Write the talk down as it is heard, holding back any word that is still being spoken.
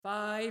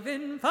5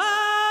 in 5.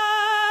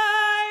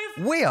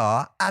 We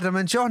are Adam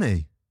and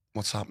Johnny.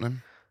 What's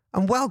happening?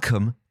 And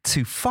welcome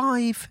to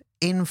 5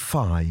 in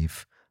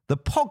 5, the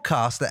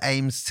podcast that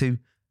aims to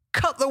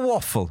cut the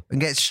waffle and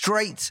get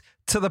straight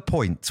to the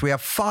point. We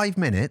have 5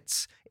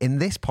 minutes in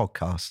this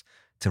podcast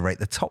to rate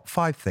the top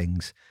 5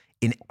 things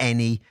in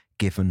any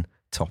given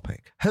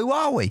topic. Who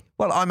are we?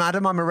 Well, I'm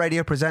Adam. I'm a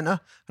radio presenter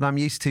and I'm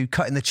used to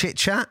cutting the chit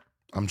chat.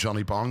 I'm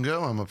Johnny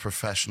Bongo. I'm a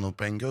professional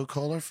bingo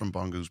caller from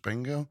Bongo's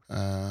Bingo.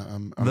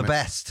 I'm the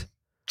best.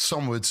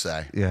 Some would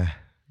say. Yeah,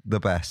 the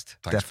best.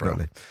 Thanks,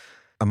 definitely. Bro.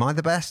 Am I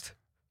the best?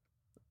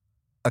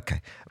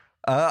 Okay.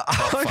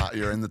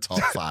 You're in the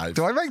top 5.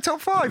 Do I make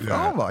top 5?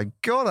 Yeah. Oh my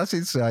God, that's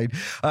insane.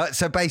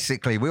 So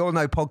basically, we all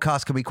know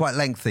podcasts can be quite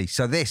lengthy.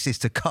 So this is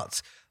to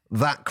cut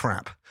that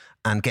crap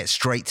and get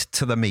straight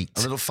to the meat.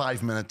 A little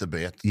 5-minute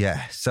debate.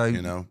 Yeah.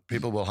 So,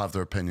 people will have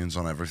their opinions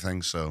on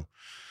everything. So,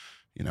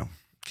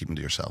 keep them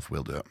to yourself.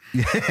 We'll do it.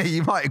 Yeah,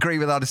 you might agree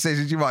with our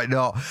decisions. You might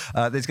not.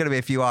 There's going to be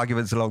a few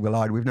arguments along the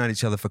line. We've known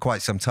each other for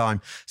quite some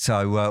time.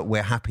 So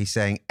we're happy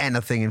saying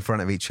anything in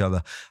front of each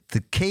other.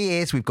 The key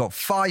is we've got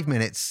 5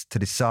 minutes to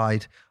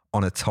decide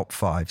on a top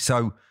 5.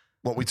 So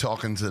what we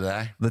talking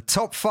today? The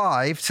top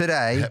 5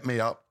 today. Hit me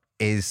up.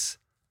 Is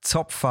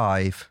top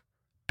 5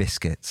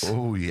 biscuits.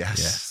 Oh, yes.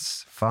 Yes.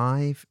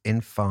 5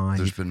 in 5.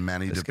 There's been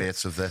many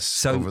debates of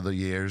this over the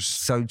years.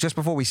 So just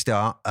before we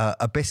start,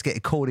 a biscuit,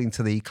 according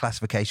to the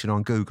classification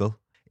on Google,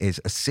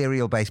 is a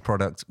cereal-based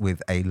product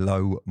with a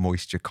low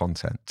moisture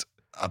content.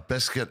 A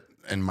biscuit,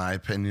 in my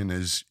opinion,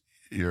 is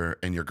you're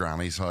in your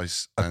granny's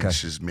house and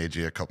she's made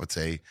you a cup of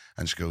tea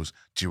and she goes,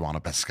 "Do you want a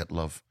biscuit,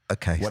 love?"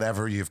 Okay.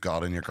 Whatever you've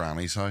got in your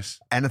granny's house.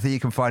 Anything you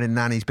can find in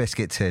Nanny's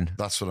biscuit tin.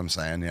 That's what I'm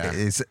saying, yeah.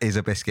 Is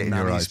a biscuit in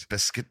Nanny's your eyes.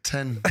 biscuit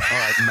tin. All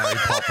right, Mary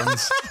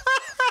Poppins.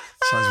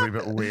 Sounds a wee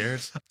bit weird.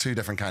 2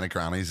 different kind of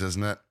grannies,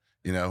 isn't it?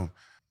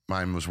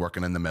 Mine was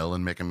working in the mill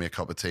and making me a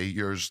cup of tea.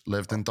 Yours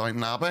lived in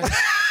Downton Abbey.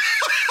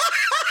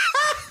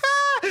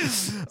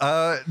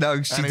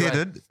 No, she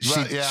didn't.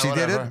 She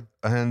didn't.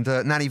 And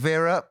Nanny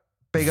Vera,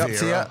 big up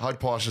to you. How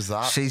posh is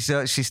that?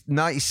 She's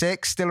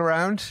 96, still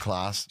around.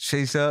 Class.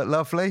 She's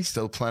lovely.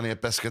 Still plenty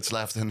of biscuits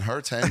left in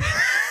her tin.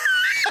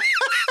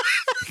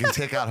 You can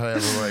take that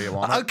however way you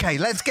want it. Okay,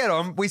 let's get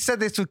on. We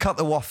said this would cut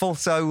the waffle,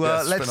 so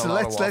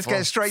let's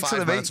get straight to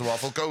the meat. 5 minutes of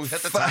waffle. Go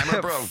hit the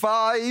timer, bro.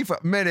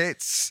 5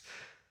 minutes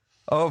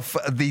of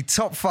the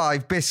top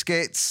 5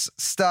 biscuits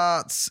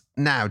starts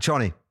now.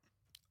 Johnny.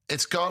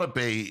 It's got to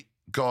be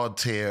God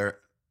tier,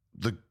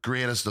 the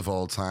greatest of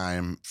all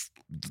time.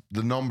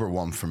 The number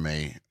one for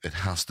me, it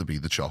has to be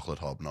the chocolate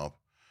hobnob.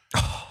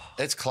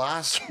 It's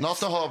class.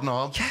 Not the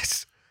hobnob.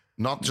 Yes.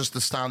 Not just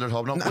the standard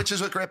hobnob, which is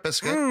a great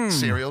biscuit,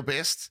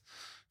 cereal-based.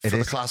 For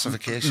the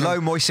classification.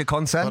 Low moisture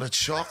content. But a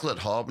chocolate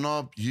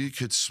hobnob, you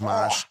could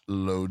smash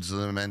loads of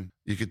them in.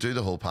 You could do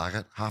the whole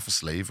packet, half a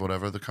sleeve,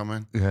 whatever they come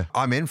in. Yeah,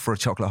 I'm in for a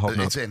chocolate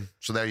hobnob. It's in.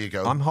 So there you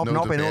go. I'm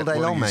hobnobbing all day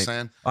long, mate.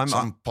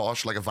 I'm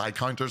posh like a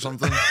Viscount or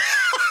something.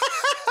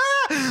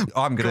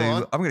 I'm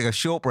gonna go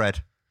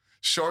shortbread.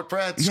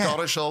 Shortbread,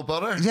 Scottish all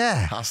butter. Yeah,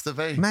 has to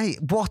be, mate.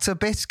 What a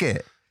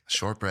biscuit.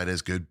 Shortbread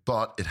is good,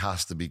 but it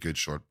has to be good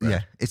shortbread.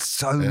 Yeah, it's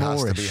so Moorish. It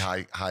has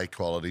to be high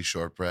quality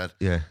shortbread.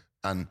 Yeah.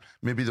 And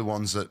maybe the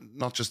ones that,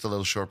 not just the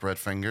little shortbread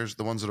fingers,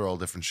 the ones that are all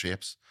different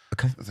shapes.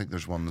 Okay. I think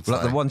there's one that's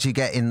like the ones you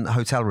get in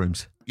hotel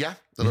rooms. Yeah,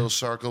 the little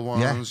circle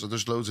ones. Yeah.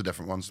 There's loads of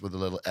different ones with the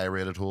little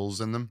aerated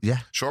holes in them. Yeah.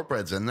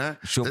 Shortbread's in there.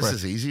 This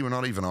is easy. We're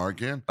not even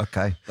arguing.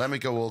 Okay. Let me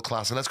go old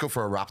classic. Let's go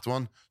for a wrapped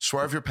one.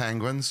 Swerve your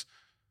penguins.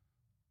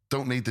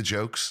 Don't need the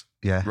jokes.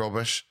 Yeah.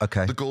 Rubbish.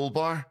 Okay. The Gold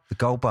Bar. The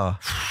Gold Bar.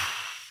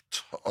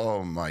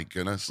 Oh my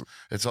goodness.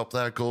 It's up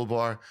there. Gold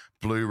Bar,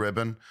 Blue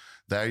Ribbon.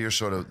 They're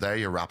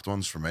your wrapped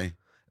ones for me.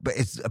 But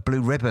it's a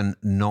Blue Ribbon,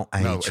 not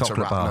a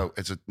chocolate bar.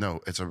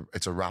 No, it's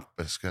a wrap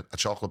biscuit. A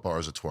chocolate bar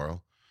is a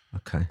twirl.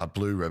 Okay. A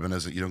Blue Ribbon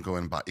is that you don't go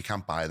in and buy. You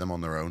can't buy them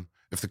on their own.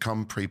 If they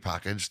come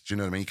pre-packaged, do you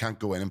know what I mean? You can't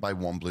go in and buy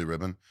one Blue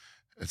Ribbon.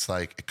 It's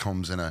like it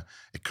comes in a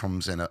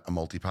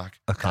multi-pack.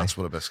 Okay. That's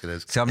what a biscuit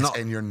is. So it's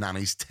in your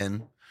nanny's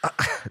tin.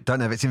 Don't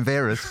know if it's in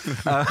Vera's.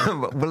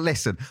 Well,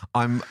 listen,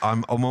 I'm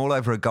all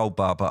over a Gold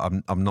Bar, but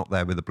I'm not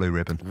there with a Blue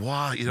Ribbon.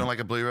 What? You don't like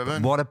a Blue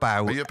Ribbon? What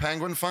about? Are you a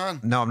Penguin fan?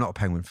 No, I'm not a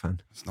Penguin fan.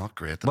 It's not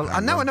great. Well, I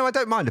know, I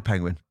don't mind a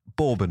Penguin.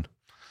 Bourbon.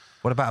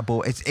 What about a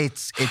bourbon? It's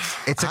a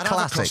classic. I'd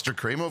have a custard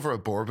cream over a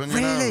bourbon.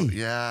 Really?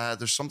 Yeah.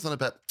 There's something a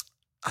bit.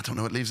 I don't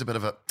know. It leaves a bit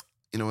of a.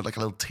 Like a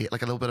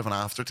little bit of an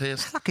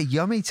aftertaste. Like a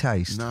yummy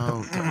taste.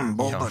 No,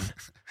 bourbon.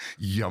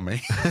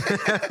 Yummy.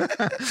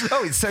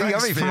 Oh, it's so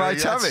yummy for my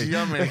tummy. It's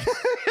yummy.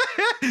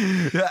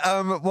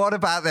 What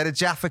about then a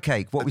Jaffa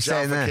cake? What we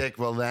saying there? Jaffa cake.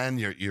 Well, then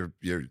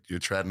you're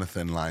treading a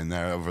thin line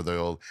there over the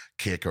old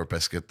cake or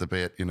biscuit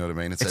debate. You know what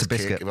I mean? It says a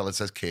biscuit. Cake. Well, it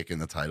says cake in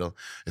the title.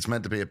 It's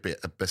meant to be a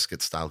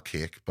biscuit style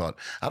cake, but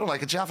I don't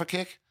like a Jaffa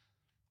cake.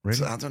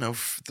 Really? I don't know,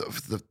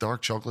 the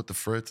dark chocolate, the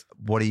fruit.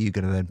 What are you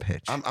going to then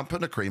pitch? I'm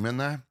putting a cream in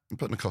there. I'm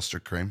putting a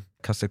custard cream.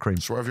 Custard cream.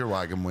 Swerve your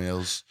wagon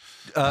wheels.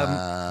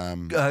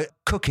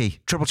 Cookie,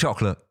 triple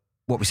chocolate.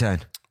 What we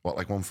saying? What,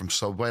 like one from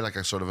Subway, like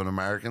a sort of an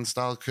American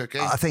style cookie?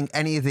 I think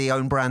any of the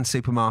own brand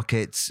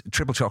supermarkets,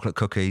 triple chocolate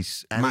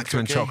cookies,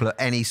 maximum chocolate,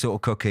 any sort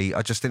of cookie.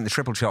 I just think the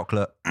triple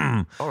chocolate.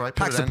 All right,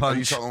 packs a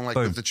punch. Are you talking like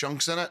with the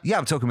chunks in it? Yeah,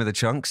 I'm talking with the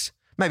chunks.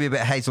 Maybe a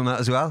bit of hazelnut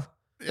as well.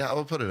 Yeah,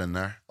 I'll put it in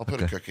there. I'll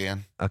put a cookie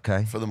in.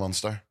 Okay. For the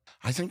Munster.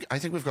 I think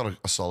we've got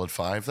a solid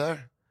 5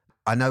 there.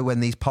 I know when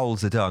these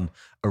polls are done,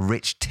 a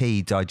rich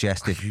tea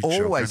digestive.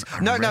 Always.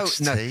 No.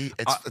 Tea?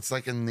 It's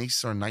like a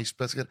nice or nice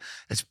biscuit.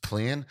 It's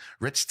plain.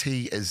 Rich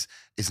tea is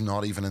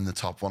not even in the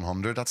top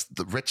 100.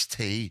 The rich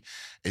tea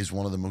is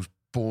one of the most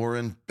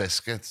boring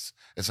biscuits.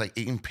 It's like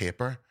eating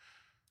paper.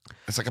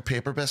 It's like a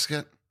paper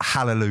biscuit.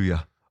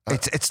 Hallelujah.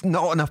 It's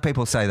not enough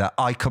people say that.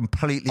 I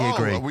completely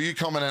agree. Were you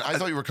coming in? I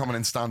thought you were coming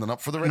in standing up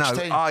for the rich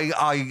tea. No,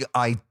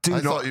 I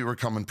thought you were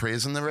coming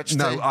praising the rich tea.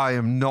 No, I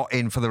am not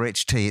in for the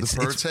rich tea. The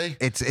pure tea?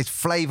 It's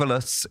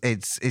flavourless.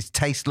 It's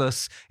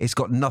tasteless. It's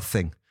got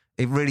nothing.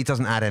 It really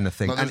doesn't add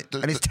anything. No, and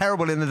it's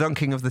terrible in the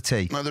dunking of the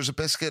tea. No, there's a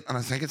biscuit, and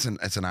I think it's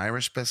an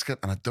Irish biscuit,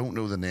 and I don't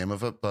know the name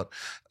of it, but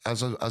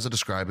as I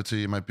describe it to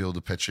you, you might be able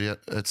to picture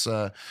it. It's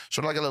sort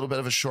of like a little bit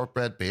of a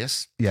shortbread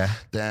base. Yeah.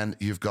 Then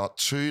you've got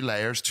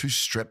 2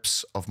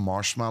 strips of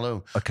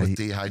marshmallow with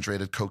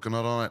dehydrated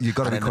coconut on it. You've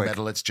got to be quick. quick. In the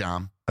middle, it's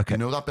jam. Okay. You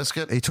know that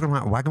biscuit? Are you talking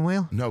about a wagon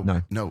wheel?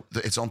 No.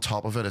 It's on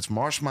top of it. It's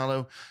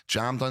marshmallow,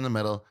 jam down the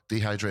middle,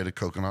 dehydrated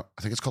coconut.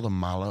 I think it's called a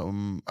mallow.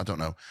 I don't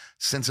know.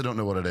 Since I don't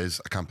know what it is,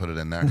 I can't put it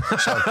in there.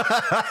 So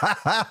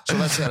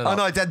let's set it up.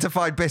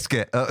 Unidentified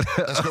biscuit.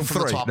 Let's go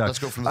from the top. Let's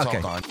go from the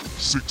top down.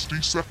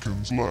 60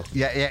 seconds left.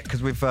 Yeah,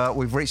 because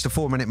we've reached the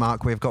 4-minute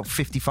mark. We've got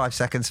 55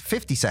 seconds.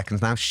 50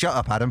 seconds now. Shut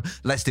up, Adam.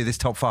 Let's do this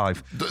top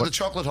 5. The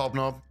chocolate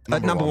hobnob.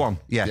 Number one.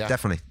 Yeah,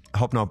 definitely.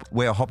 Hobnob.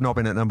 We are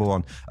hobnobbing at number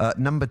 1.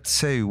 Number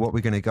 2, what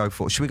we're going to go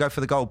for? Should we go for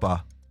the gold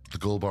bar? The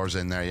gold bar's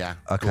in there, yeah.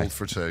 Okay. Gold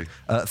for 2.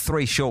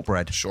 3,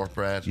 shortbread.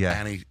 Shortbread.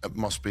 Yeah. It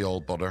must be all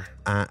butter.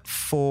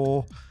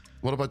 4.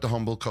 What about the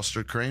humble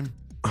custard cream?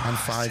 And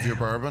 5 your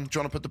bourbon. Do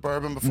you want to put the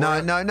bourbon before?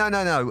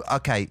 No.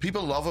 Okay.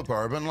 People love a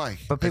bourbon,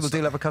 but people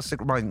do love a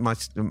custard. My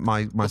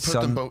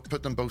son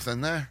put them both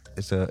in there.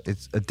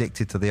 It's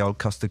addicted to the old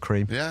custard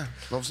cream. Yeah,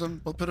 loves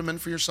them. We'll put them in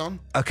for your son.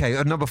 Okay,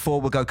 at number 4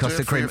 we'll go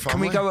custard cream. Can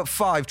we go at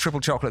 5 triple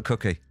chocolate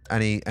cookie?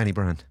 Any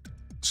brand.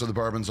 So the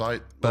bourbon's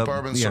out. The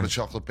bourbon's sort of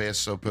chocolate base,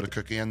 so put a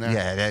cookie in there.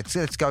 Yeah,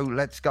 let's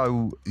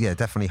go. Yeah,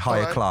 definitely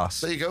higher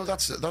class. There you go.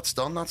 That's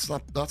done. That's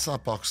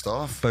that boxed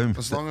off. Boom.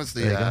 As long as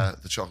the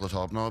chocolate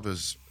hobnob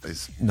is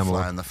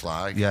flying the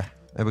flag. Yeah,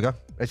 there we go.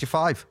 There's your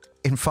 5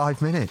 in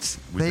 5 minutes.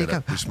 There you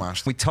go. We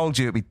smashed. We told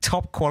you it'd be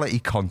top quality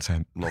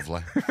content.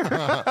 Lovely.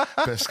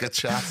 Biscuit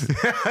chat.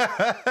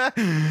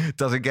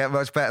 Doesn't get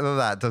much better than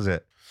that, does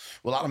it?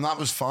 Well, Adam, that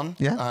was fun.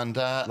 Yeah. And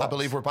I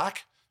believe we're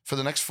back for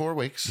the next 4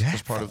 weeks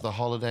as part of the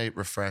Holiday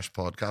Refresh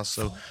podcast.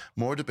 So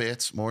more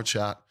debates, more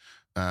chat,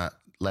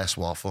 less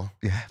waffle.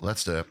 Yeah.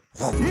 Let's do it.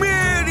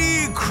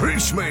 Merry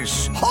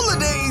Christmas!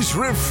 Holidays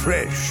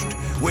Refreshed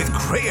with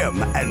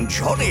Graham and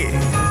Johnny.